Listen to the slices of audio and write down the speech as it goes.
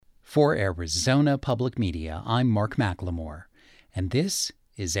For Arizona Public Media, I'm Mark McLemore, and this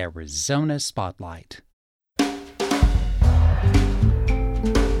is Arizona Spotlight.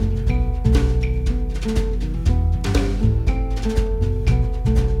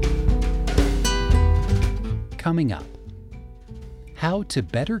 Coming up, how to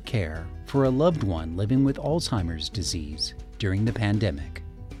better care for a loved one living with Alzheimer's disease during the pandemic.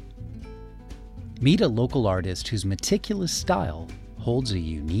 Meet a local artist whose meticulous style holds a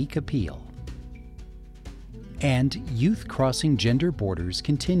unique appeal. And Youth Crossing Gender Borders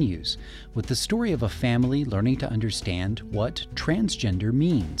continues with the story of a family learning to understand what transgender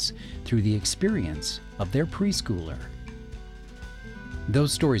means through the experience of their preschooler.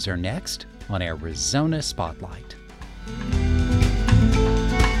 Those stories are next on Arizona Spotlight.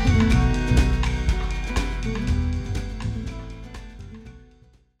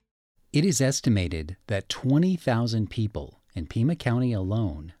 It is estimated that 20,000 people in Pima County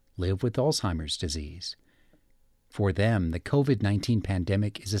alone live with Alzheimer's disease. For them, the COVID-19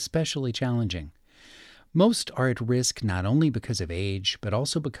 pandemic is especially challenging. Most are at risk not only because of age, but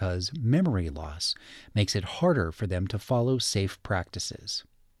also because memory loss makes it harder for them to follow safe practices.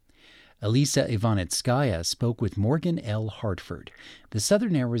 Elisa Ivanitskaya spoke with Morgan L. Hartford, the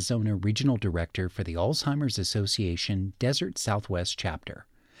Southern Arizona Regional Director for the Alzheimer's Association Desert Southwest Chapter,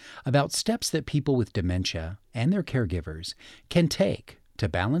 about steps that people with dementia and their caregivers can take to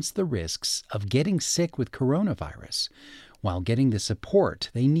balance the risks of getting sick with coronavirus while getting the support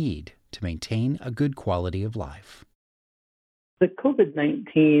they need to maintain a good quality of life. The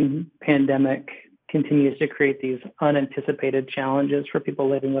COVID-19 pandemic continues to create these unanticipated challenges for people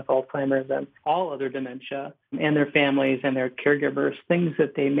living with Alzheimer's and all other dementia and their families and their caregivers, things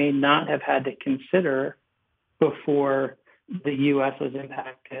that they may not have had to consider before the U.S. was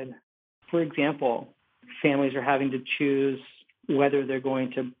impacted. For example, families are having to choose whether they're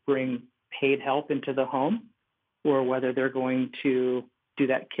going to bring paid help into the home or whether they're going to do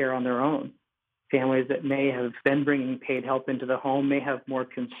that care on their own. Families that may have been bringing paid help into the home may have more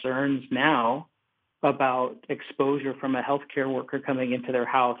concerns now about exposure from a healthcare worker coming into their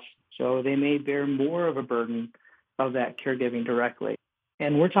house. So they may bear more of a burden of that caregiving directly.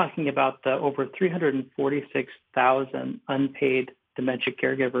 And we're talking about the over 346,000 unpaid dementia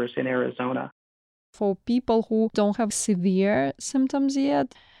caregivers in Arizona. For people who don't have severe symptoms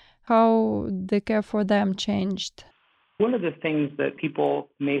yet, how the care for them changed? One of the things that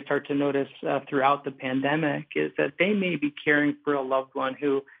people may start to notice throughout the pandemic is that they may be caring for a loved one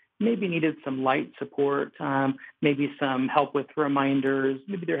who maybe needed some light support, maybe some help with reminders,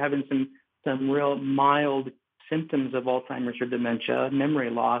 maybe they're having some real mild symptoms of Alzheimer's or dementia, memory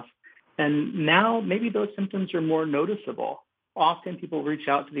loss. And now maybe those symptoms are more noticeable. Often people reach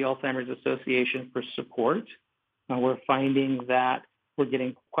out to the Alzheimer's Association for support. We're finding that we're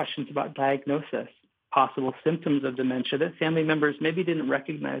getting questions about diagnosis, possible symptoms of dementia that family members maybe didn't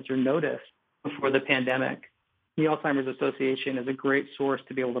recognize or notice before the pandemic. The Alzheimer's Association is a great source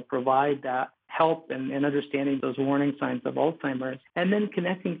to be able to provide that help and understanding those warning signs of Alzheimer's, and then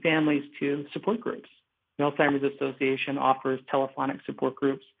connecting families to support groups. The Alzheimer's Association offers telephonic support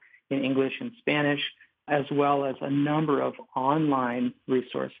groups in English and Spanish, as well as a number of online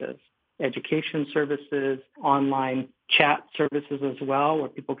resources, education services, online chat services as well, where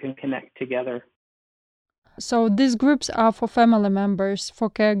people can connect together. So these groups are for family members, for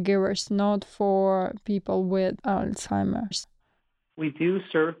caregivers, not for people with Alzheimer's. We do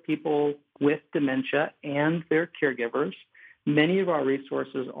serve people with dementia and their caregivers. Many of our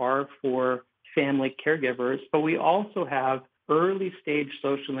resources are for family caregivers, but we also have early stage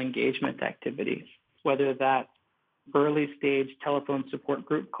social engagement activities, whether that's early stage telephone support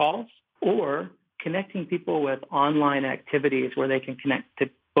group calls or connecting people with online activities where they can connect to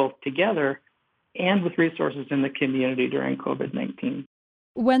both together and with resources in the community during COVID-19.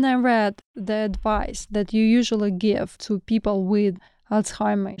 When I read the advice that you usually give to people with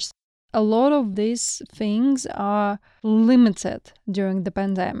Alzheimer's, a lot of these things are limited during the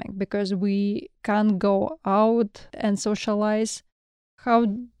pandemic because we can't go out and socialize. How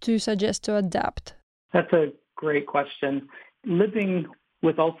do you suggest to adapt? That's a great question. Living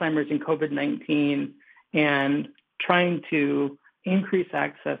with Alzheimer's and COVID-19 and trying to increase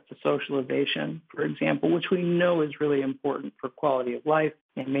access to socialization, for example, which we know is really important for quality of life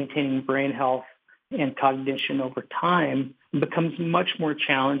and maintaining brain health and cognition over time, becomes much more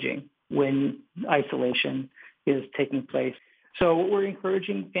challenging when isolation is taking place. So what we're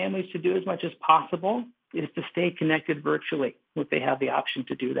encouraging families to do as much as possible is to stay connected virtually if they have the option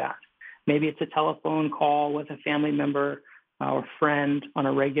to do that. Maybe it's a telephone call with a family member or friend on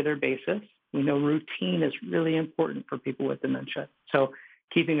a regular basis. We know routine is really important for people with dementia. So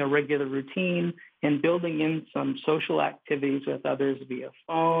keeping a regular routine, and building in some social activities with others via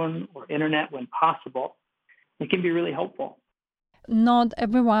phone or internet when possible. It can be really helpful. Not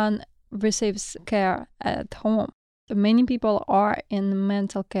everyone receives care at home. Many people are in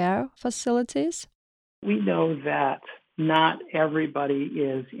mental care facilities. We know that not everybody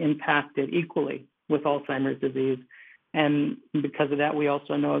is impacted equally with Alzheimer's disease. And because of that, we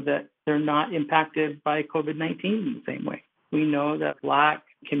also know that they're not impacted by COVID-19 in the same way. We know that Black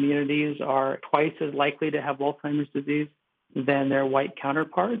communities are twice as likely to have Alzheimer's disease than their white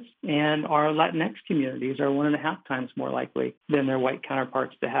counterparts, and our Latinx communities are 1.5 times more likely than their white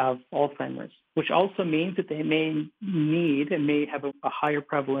counterparts to have Alzheimer's, which also means that they may need and may have a higher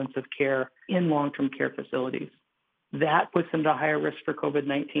prevalence of care in long-term care facilities. That puts them at a higher risk for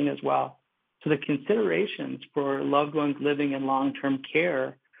COVID-19 as well. So the considerations for loved ones living in long-term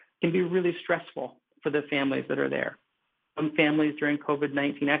care can be really stressful for the families that are there. Some families during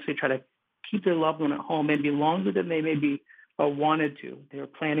COVID-19 actually try to keep their loved one at home maybe longer than they maybe wanted to. They were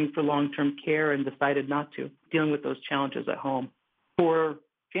planning for long-term care and decided not to, dealing with those challenges at home. For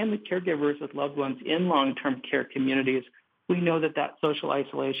family caregivers with loved ones in long-term care communities, we know that social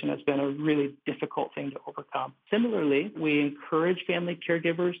isolation has been a really difficult thing to overcome. Similarly, we encourage family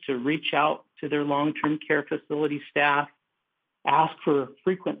caregivers to reach out to their long-term care facility staff, ask for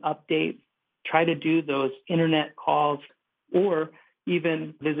frequent updates, try to do those internet calls, or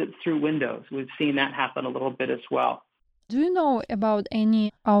even visits through windows. We've seen that happen a little bit as well. Do you know about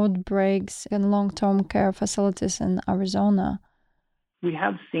any outbreaks in long-term care facilities in Arizona? We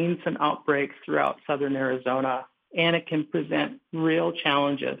have seen some outbreaks throughout southern Arizona, and it can present real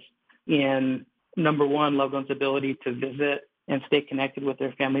challenges in, number one, loved one's ability to visit and stay connected with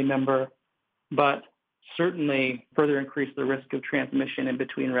their family member, but certainly further increase the risk of transmission in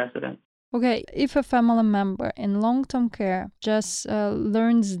between residents. Okay, if a family member in long-term care just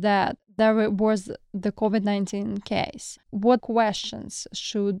learns that there was the COVID-19 case, what questions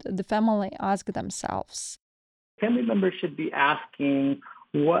should the family ask themselves? Family members should be asking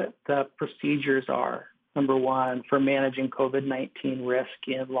what the procedures are, number one, for managing COVID-19 risk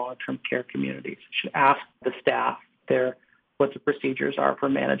in long-term care communities. You should ask the staff there what the procedures are for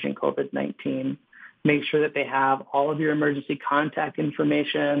managing COVID-19. Make sure that they have all of your emergency contact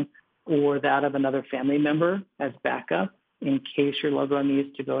information or that of another family member as backup in case your loved one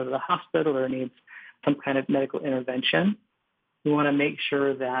needs to go to the hospital or needs some kind of medical intervention. We want to make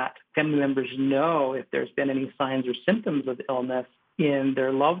sure that family members know if there's been any signs or symptoms of illness in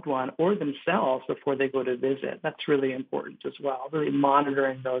their loved one or themselves before they go to visit. That's really important as well, really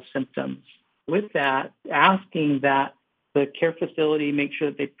monitoring those symptoms. With that, asking that the care facility make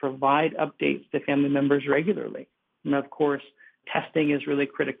sure that they provide updates to family members regularly. And of course, testing is really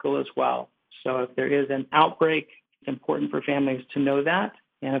critical as well. So if there is an outbreak, it's important for families to know that.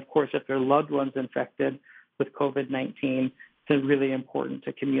 And of course, if their loved one's infected with COVID-19, it's really important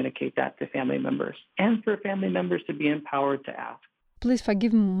to communicate that to family members and for family members to be empowered to ask. Please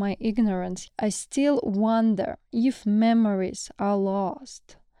forgive my ignorance. I still wonder if memories are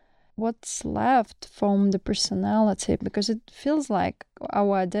lost. What's left from the personality? Because it feels like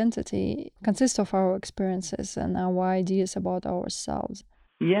our identity consists of our experiences and our ideas about ourselves.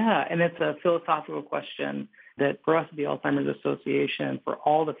 Yeah, and it's a philosophical question that for us at the Alzheimer's Association, for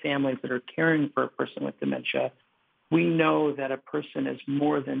all the families that are caring for a person with dementia, we know that a person is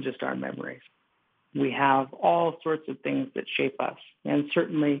more than just our memories. We have all sorts of things that shape us, and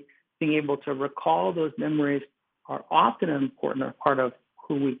certainly being able to recall those memories are often an important part of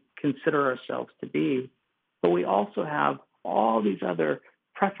who we consider ourselves to be. But we also have all these other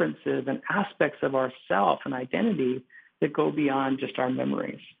preferences and aspects of ourself and identity that go beyond just our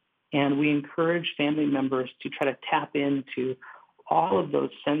memories. And we encourage family members to try to tap into all of those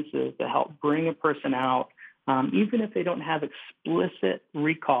senses to help bring a person out, even if they don't have explicit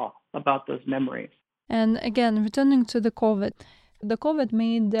recall about those memories. And again, returning to the COVID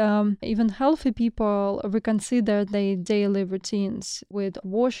made even healthy people reconsider their daily routines with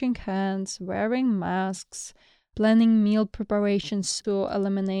washing hands, wearing masks, planning meal preparations to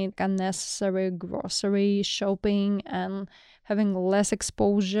eliminate unnecessary grocery shopping, and having less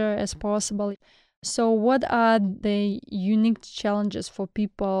exposure as possible. So what are the unique challenges for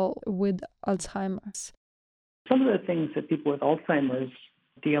people with Alzheimer's? Some of the things that people with Alzheimer's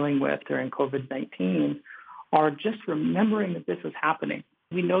dealing with during COVID-19 are just remembering that this is happening.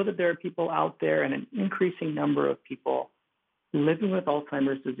 We know that there are people out there, and an increasing number of people living with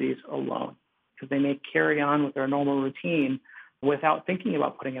Alzheimer's disease alone, because they may carry on with their normal routine without thinking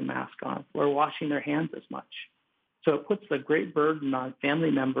about putting a mask on or washing their hands as much. So it puts a great burden on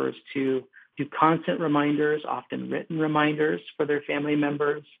family members to do constant reminders, often written reminders for their family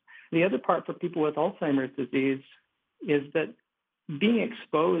members. The other part for people with Alzheimer's disease is that being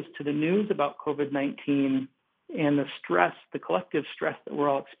exposed to the news about COVID-19 and the stress, the collective stress that we're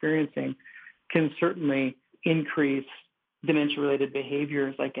all experiencing, can certainly increase dementia-related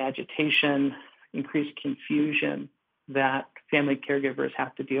behaviors like agitation, increased confusion that family caregivers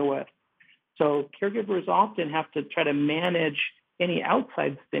have to deal with. So caregivers often have to try to manage any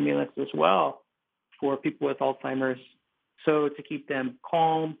outside stimulus as well for people with Alzheimer's, so to keep them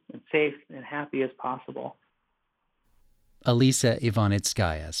calm and safe and happy as possible. Elisa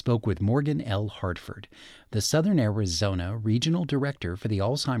Ivanitskaya spoke with Morgan L. Hartford, the Southern Arizona Regional Director for the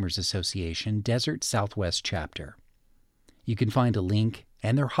Alzheimer's Association Desert Southwest Chapter. You can find a link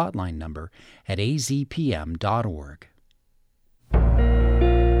and their hotline number at azpm.org.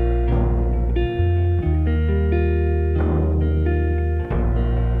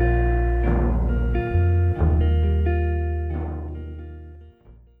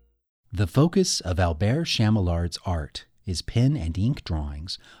 The focus of Albert Chamelard's art is pen and ink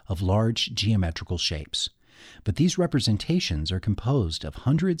drawings of large geometrical shapes. But these representations are composed of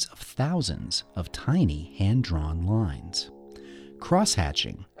hundreds of thousands of tiny hand-drawn lines.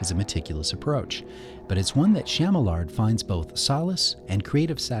 Cross-hatching is a meticulous approach, but it's one that Chamelard finds both solace and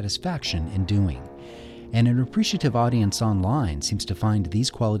creative satisfaction in doing. And an appreciative audience online seems to find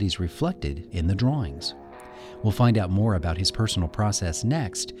these qualities reflected in the drawings. We'll find out more about his personal process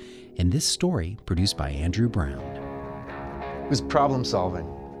next in this story produced by Andrew Brown. It was problem solving.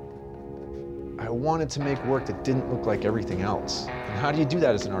 I wanted to make work that didn't look like everything else. And how do you do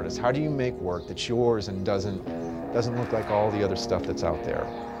that as an artist? How do you make work that's yours and doesn't look like all the other stuff that's out there?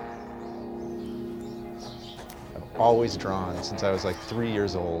 I've always drawn since I was like 3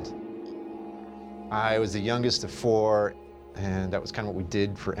 years old. I was the youngest of 4, and that was kind of what we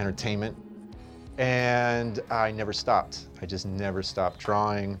did for entertainment. And I never stopped. I just never stopped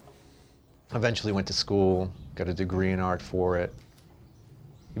drawing. Eventually went to school, got a degree in art for it.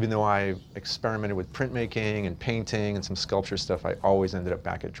 Even though I experimented with printmaking and painting and some sculpture stuff, I always ended up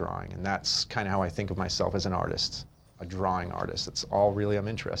back at drawing. And that's kind of how I think of myself as an artist, a drawing artist. That's all really I'm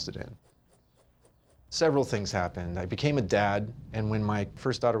interested in. Several things happened. I became a dad, and when my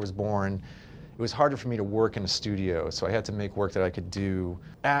first daughter was born, it was harder for me to work in a studio, so I had to make work that I could do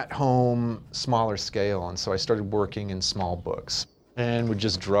at home, smaller scale, and so I started working in small books and would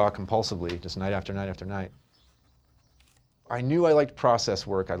just draw compulsively, just night after night after night. I knew I liked process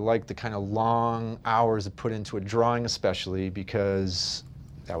work. I liked the kind of long hours it put into a drawing, especially because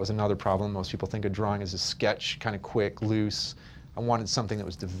that was another problem. Most people think of drawing as a sketch, kind of quick, loose. I wanted something that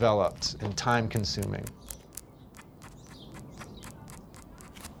was developed and time-consuming.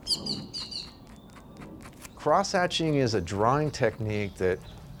 Cross-hatching is a drawing technique that,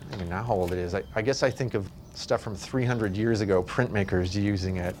 I don't know how old it is. I guess I think of stuff from 300 years ago, printmakers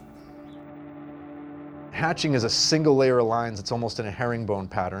using it. Hatching is a single layer of lines that's almost in a herringbone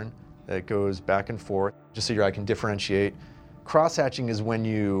pattern that goes back and forth, just so your eye can differentiate. Cross-hatching is when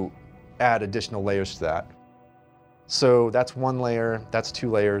you add additional layers to that. So that's 1 layer, that's 2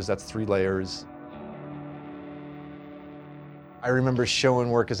 layers, that's 3 layers. I remember showing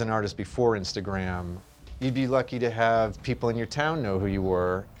work as an artist before Instagram. You'd be lucky to have people in your town know who you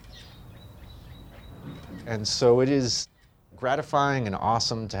were. And so it is gratifying and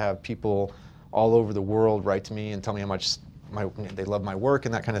awesome to have people all over the world write to me and tell me how much they love my work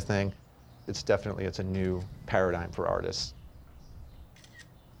and that kind of thing. It's a new paradigm for artists.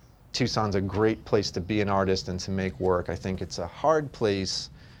 Tucson's a great place to be an artist and to make work. I think it's a hard place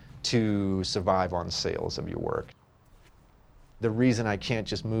to survive on sales of your work. The reason I can't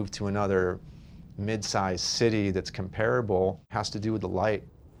just move to another mid-sized city that's comparable has to do with the light.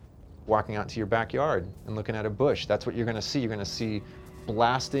 Walking out to your backyard and looking at a bush, that's what you're going to see. You're going to see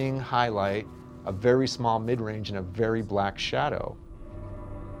blasting highlight, a very small mid-range, and a very black shadow.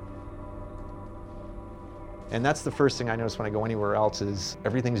 And that's the first thing I notice when I go anywhere else is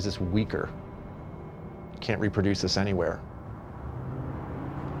everything's just weaker. You can't reproduce this anywhere.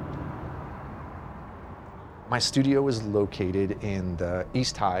 My studio is located in the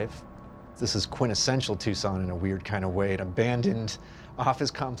East Hive. This is quintessential Tucson in a weird kind of way. An abandoned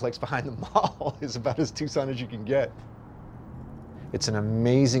office complex behind the mall is about as Tucson as you can get. It's an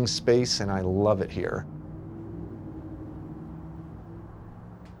amazing space and I love it here.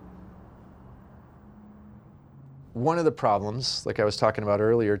 One of the problems, like I was talking about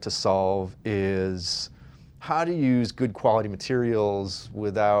earlier, to solve is how to use good quality materials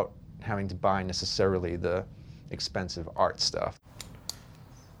without having to buy necessarily the expensive art stuff.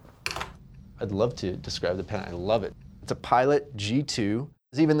 I'd love to describe the pen. I love it. It's a Pilot G2.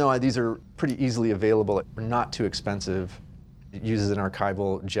 Even though these are pretty easily available, they're not too expensive. It uses an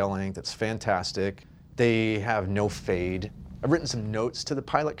archival gel ink that's fantastic. They have no fade. I've written some notes to the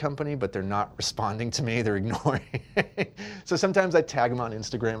Pilot company, but they're not responding to me. They're ignoring. So sometimes I tag them on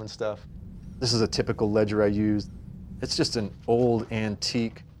Instagram and stuff. This is a typical ledger I use. It's just an old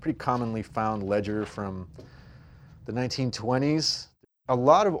antique, pretty commonly found ledger from the 1920s. A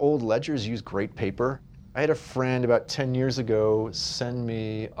lot of old ledgers use great paper. I had a friend about 10 years ago send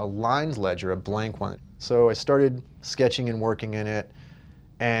me a lined ledger, a blank one. So I started sketching and working in it.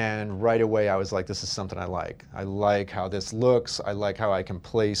 And right away I was like, this is something I like. I like how this looks. I like how I can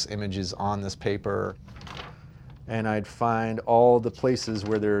place images on this paper. And I'd find all the places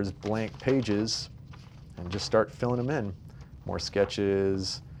where there's blank pages and just start filling them in. More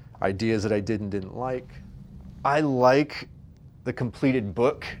sketches, ideas that I did and didn't like. I like the completed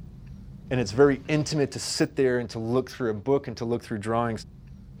book, and it's very intimate to sit there and to look through a book and to look through drawings.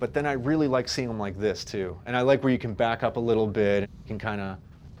 But then I really like seeing them like this too. And I like where you can back up a little bit, you can kind of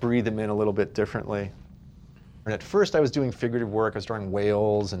breathe them in a little bit differently. And at first I was doing figurative work, I was drawing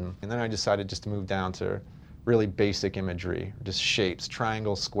whales, and then I decided just to move down to really basic imagery, just shapes,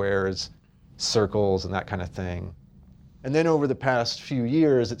 triangles, squares, circles, and that kind of thing. And then over the past few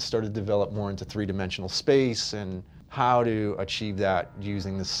years, it started to develop more into three-dimensional space and how to achieve that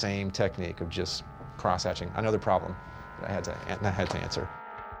using the same technique of just cross-hatching. Another problem that I had to answer.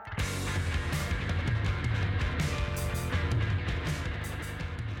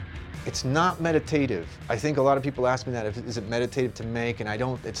 It's not meditative. I think a lot of people ask me that, is it meditative to make? And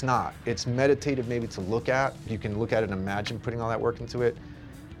it's not. It's meditative maybe to look at. You can look at it and imagine putting all that work into it.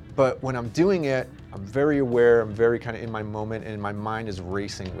 But when I'm doing it, I'm very aware, I'm very kind of in my moment, and my mind is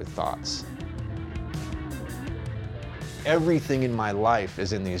racing with thoughts. Everything in my life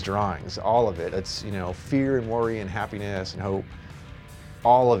is in these drawings, all of it. It's, fear and worry and happiness and hope.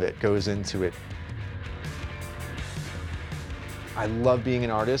 All of it goes into it. I love being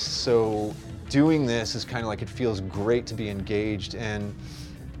an artist, so doing this is kind of like, it feels great to be engaged. And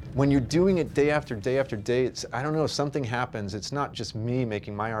when you're doing it day after day after day, I don't know, something happens. It's not just me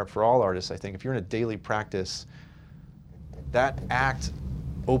making my art. For all artists, I think, if you're in a daily practice, that act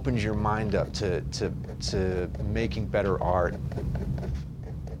opens your mind up to making better art.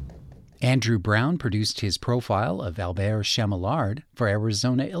 Andrew Brown produced his profile of Albert Chamillard for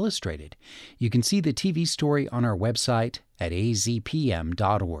Arizona Illustrated. You can see the TV story on our website at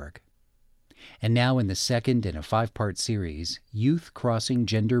azpm.org. And now in the second in a 5-part series, Youth Crossing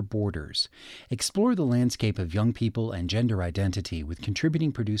Gender Borders, explore the landscape of young people and gender identity with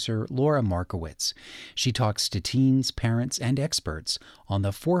contributing producer Laura Markowitz. She talks to teens, parents, and experts on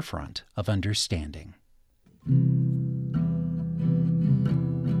the forefront of understanding.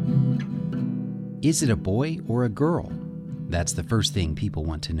 Is it a boy or a girl? That's the first thing people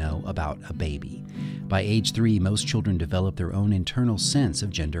want to know about a baby. By age 3, most children develop their own internal sense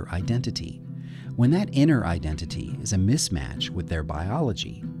of gender identity. When that inner identity is a mismatch with their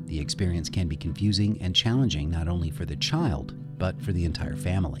biology, the experience can be confusing and challenging not only for the child, but for the entire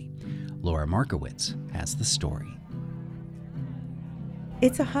family. Laura Markowitz has the story.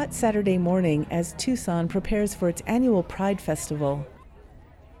 It's a hot Saturday morning as Tucson prepares for its annual Pride Festival.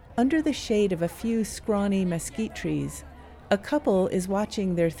 Under the shade of a few scrawny mesquite trees, a couple is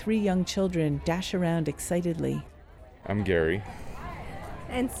watching their 3 young children dash around excitedly. I'm Gary.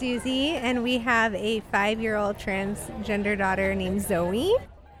 And Susie, and we have a 5-year-old transgender daughter named Zoe.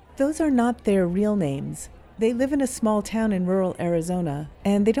 Those are not their real names. They live in a small town in rural Arizona,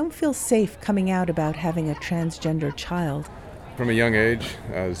 and they don't feel safe coming out about having a transgender child. From a young age,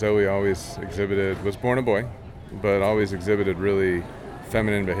 Zoe always was born a boy, but always exhibited really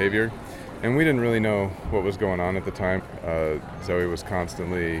feminine behavior. And we didn't really know what was going on at the time. Zoe was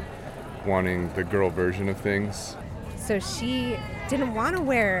constantly wanting the girl version of things. So she didn't want to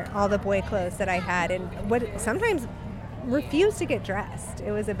wear all the boy clothes that I had and sometimes refused to get dressed.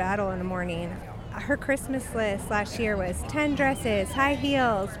 It was a battle in the morning. Her Christmas list last year was 10 dresses, high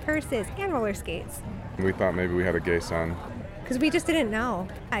heels, purses, and roller skates. We thought maybe we had a gay son. Because we just didn't know.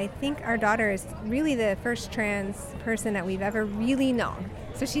 I think our daughter is really the first trans person that we've ever really known.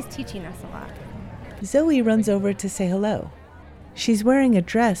 So she's teaching us a lot. Zoe runs over to say hello. She's wearing a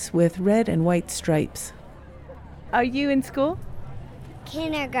dress with red and white stripes. Are you in school?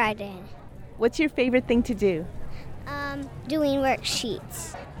 Kindergarten. What's your favorite thing to do? Doing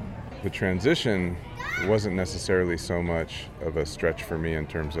worksheets. The transition wasn't necessarily so much of a stretch for me in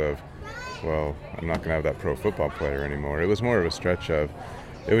terms of, well, I'm not going to have that pro football player anymore. It was more of a stretch of,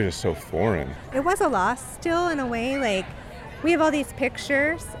 it was just so foreign. It was a loss still in a way. Like, we have all these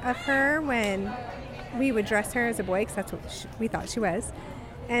pictures of her when we would dress her as a boy, because that's what we thought she was.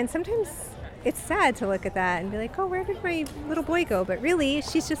 And sometimes it's sad to look at that and be like, oh, where did my little boy go? But really,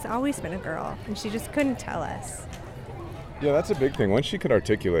 she's just always been a girl, and she just couldn't tell us. Yeah, that's a big thing. Once she could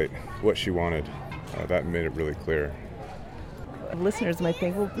articulate what she wanted, that made it really clear. Listeners might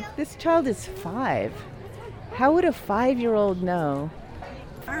think, well, this child is 5. How would a 5-year-old know?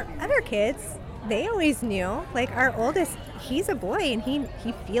 Our other kids, they always knew. Like our oldest, he's a boy, and he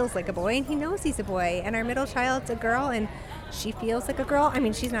feels like a boy, and he knows he's a boy. And our middle child's a girl, and she feels like a girl. I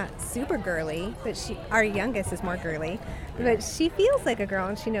mean, she's not super girly, but our youngest is more girly. But she feels like a girl,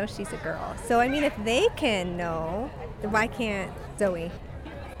 and she knows she's a girl. So, I mean, if they can know, then why can't Zoe?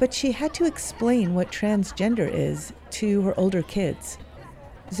 But she had to explain what transgender is to her older kids.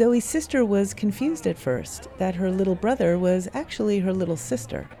 Zoe's sister was confused at first that her little brother was actually her little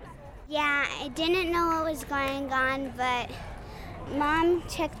sister. Yeah, I didn't know what was going on, but Mom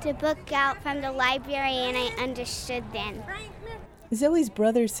checked a book out from the library and I understood then. Zoe's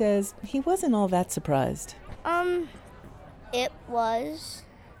brother says he wasn't all that surprised. It was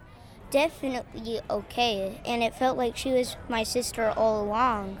definitely okay, and it felt like she was my sister all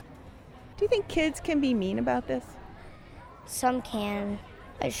along. Do you think kids can be mean about this? Some can.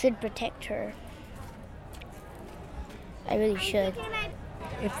 I should protect her. I really should.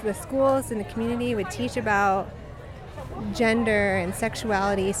 If the schools and the community would teach about gender and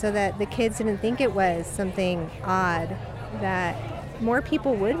sexuality so that the kids didn't think it was something odd, that more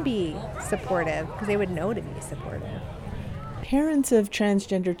people would be supportive because they would know to be supportive. Parents of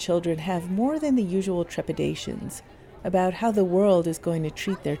transgender children have more than the usual trepidations about how the world is going to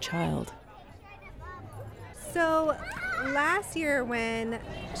treat their child. So last year when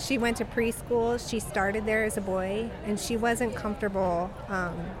she went to preschool, she started there as a boy, and she wasn't comfortable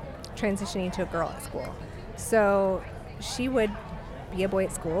transitioning to a girl at school. So she would be a boy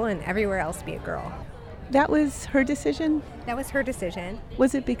at school and everywhere else be a girl. That was her decision? That was her decision.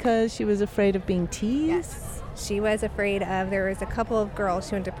 Was it because she was afraid of being teased? Yes. She was afraid of, there was a couple of girls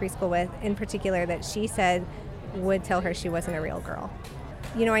she went to preschool with in particular that she said would tell her she wasn't a real girl.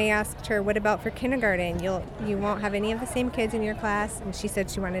 You know, I asked her, what about for kindergarten? You won't have any of the same kids in your class? And she said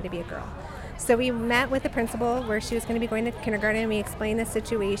she wanted to be a girl. So we met with the principal where she was going to be going to kindergarten. We explained the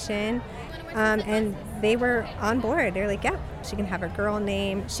situation, and they were on board. They're like, yeah, she can have her girl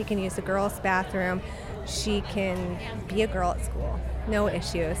name. She can use the girls' bathroom. She can be a girl at school. No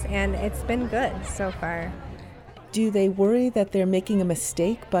issues. And it's been good so far. Do they worry that they're making a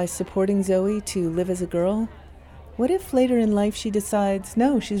mistake by supporting Zoe to live as a girl? What if later in life she decides,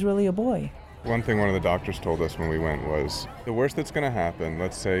 no, she's really a boy? One thing one of the doctors told us when we went was, the worst that's going to happen,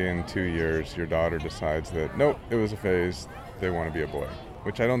 let's say in 2 years, your daughter decides that, nope, it was a phase, they want to be a boy,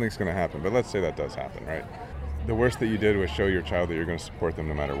 which I don't think is going to happen, but let's say that does happen, right? The worst that you did was show your child that you're going to support them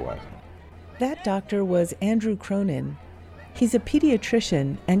no matter what. That doctor was Andrew Cronin. He's a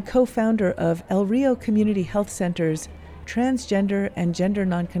pediatrician and co-founder of El Rio Community Health Center's Transgender and Gender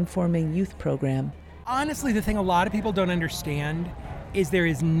Nonconforming Youth Program. Honestly, the thing a lot of people don't understand is there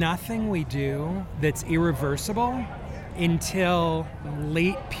is nothing we do that's irreversible until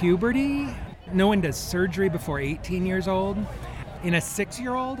late puberty. No one does surgery before 18 years old. In a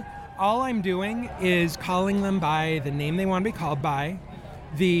 6-year-old, all I'm doing is calling them by the name they want to be called by,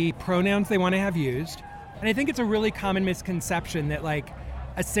 the pronouns they want to have used. And I think it's a really common misconception that like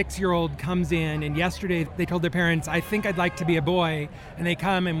a 6-year-old comes in and yesterday they told their parents, I think I'd like to be a boy, and they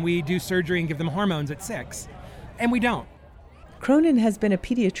come and we do surgery and give them hormones at 6. And we don't. Cronin has been a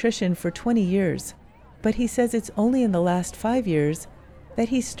pediatrician for 20 years, but he says it's only in the last 5 years that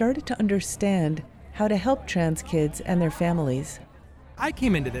he started to understand how to help trans kids and their families. I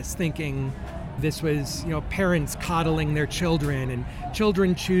came into this thinking this was, parents coddling their children and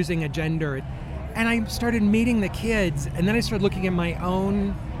children choosing a gender. And I started meeting the kids, and then I started looking at my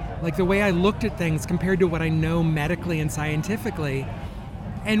own, like the way I looked at things compared to what I know medically and scientifically,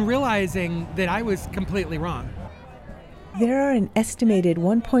 and realizing that I was completely wrong. There are an estimated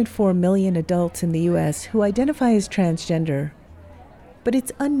 1.4 million adults in the U.S. who identify as transgender, but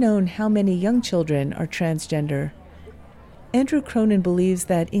it's unknown how many young children are transgender. Andrew Cronin believes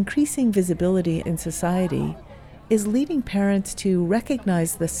that increasing visibility in society is leading parents to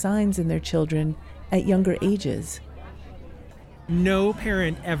recognize the signs in their children at younger ages. No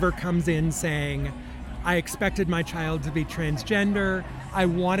parent ever comes in saying, I expected my child to be transgender, I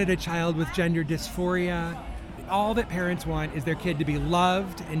wanted a child with gender dysphoria. All that parents want is their kid to be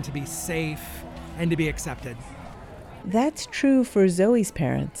loved and to be safe and to be accepted. That's true for Zoe's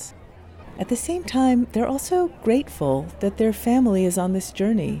parents. At the same time, they're also grateful that their family is on this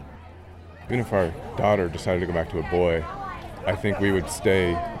journey. Even if our daughter decided to go back to a boy, I think we would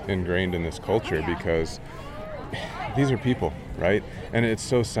stay ingrained in this culture because these are people, right? And it's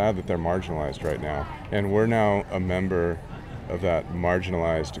so sad that they're marginalized right now. And we're now a member of that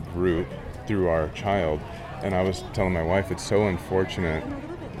marginalized group through our child. And I was telling my wife, it's so unfortunate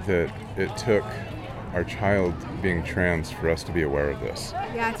that it took our child being trans for us to be aware of this.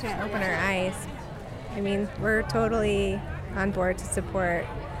 Yeah, to open our eyes. I mean, we're totally on board to support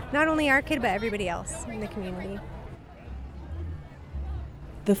not only our kid, but everybody else in the community.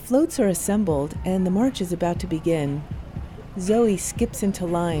 The floats are assembled and the march is about to begin. Zoe skips into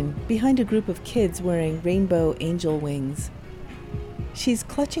line behind a group of kids wearing rainbow angel wings. She's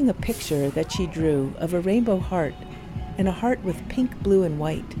clutching a picture that she drew of a rainbow heart and a heart with pink, blue, and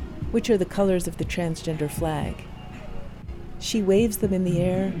white, which are the colors of the transgender flag. She waves them in the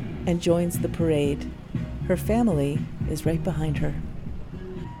air and joins the parade. Her family is right behind her.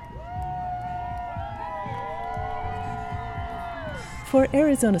 For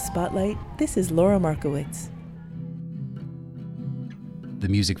Arizona Spotlight, this is Laura Markowitz. The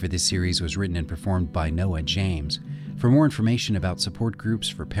music for this series was written and performed by Noah James. For more information about support groups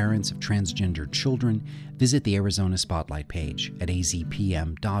for parents of transgender children, visit the Arizona Spotlight page at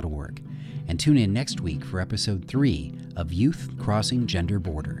azpm.org. And tune in next week for episode 3 of Youth Crossing Gender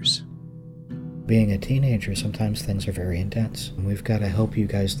Borders. Being a teenager, sometimes things are very intense, and we've got to help you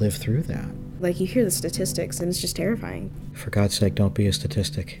guys live through that. Like, you hear the statistics, and it's just terrifying. For God's sake, don't be a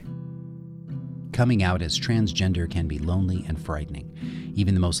statistic. Coming out as transgender can be lonely and frightening.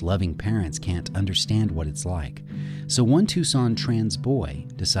 Even the most loving parents can't understand what it's like. So one Tucson trans boy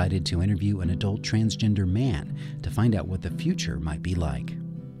decided to interview an adult transgender man to find out what the future might be like.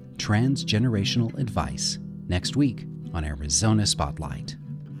 Transgenerational advice, next week on Arizona Spotlight.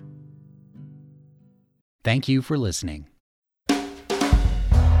 Thank you for listening.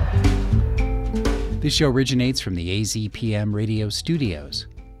 This show originates from the AZPM radio studios.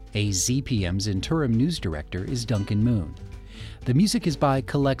 AZPM's interim news director is Duncan Moon. The music is by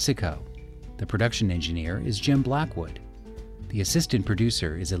Calexico. The production engineer is Jim Blackwood. The assistant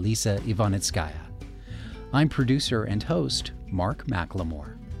producer is Elisa Ivanitskaya. I'm producer and host Mark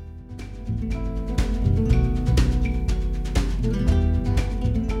McLemore.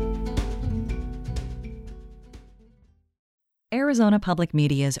 Arizona Public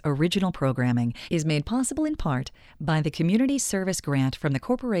Media's original programming is made possible in part by the Community Service Grant from the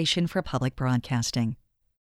Corporation for Public Broadcasting.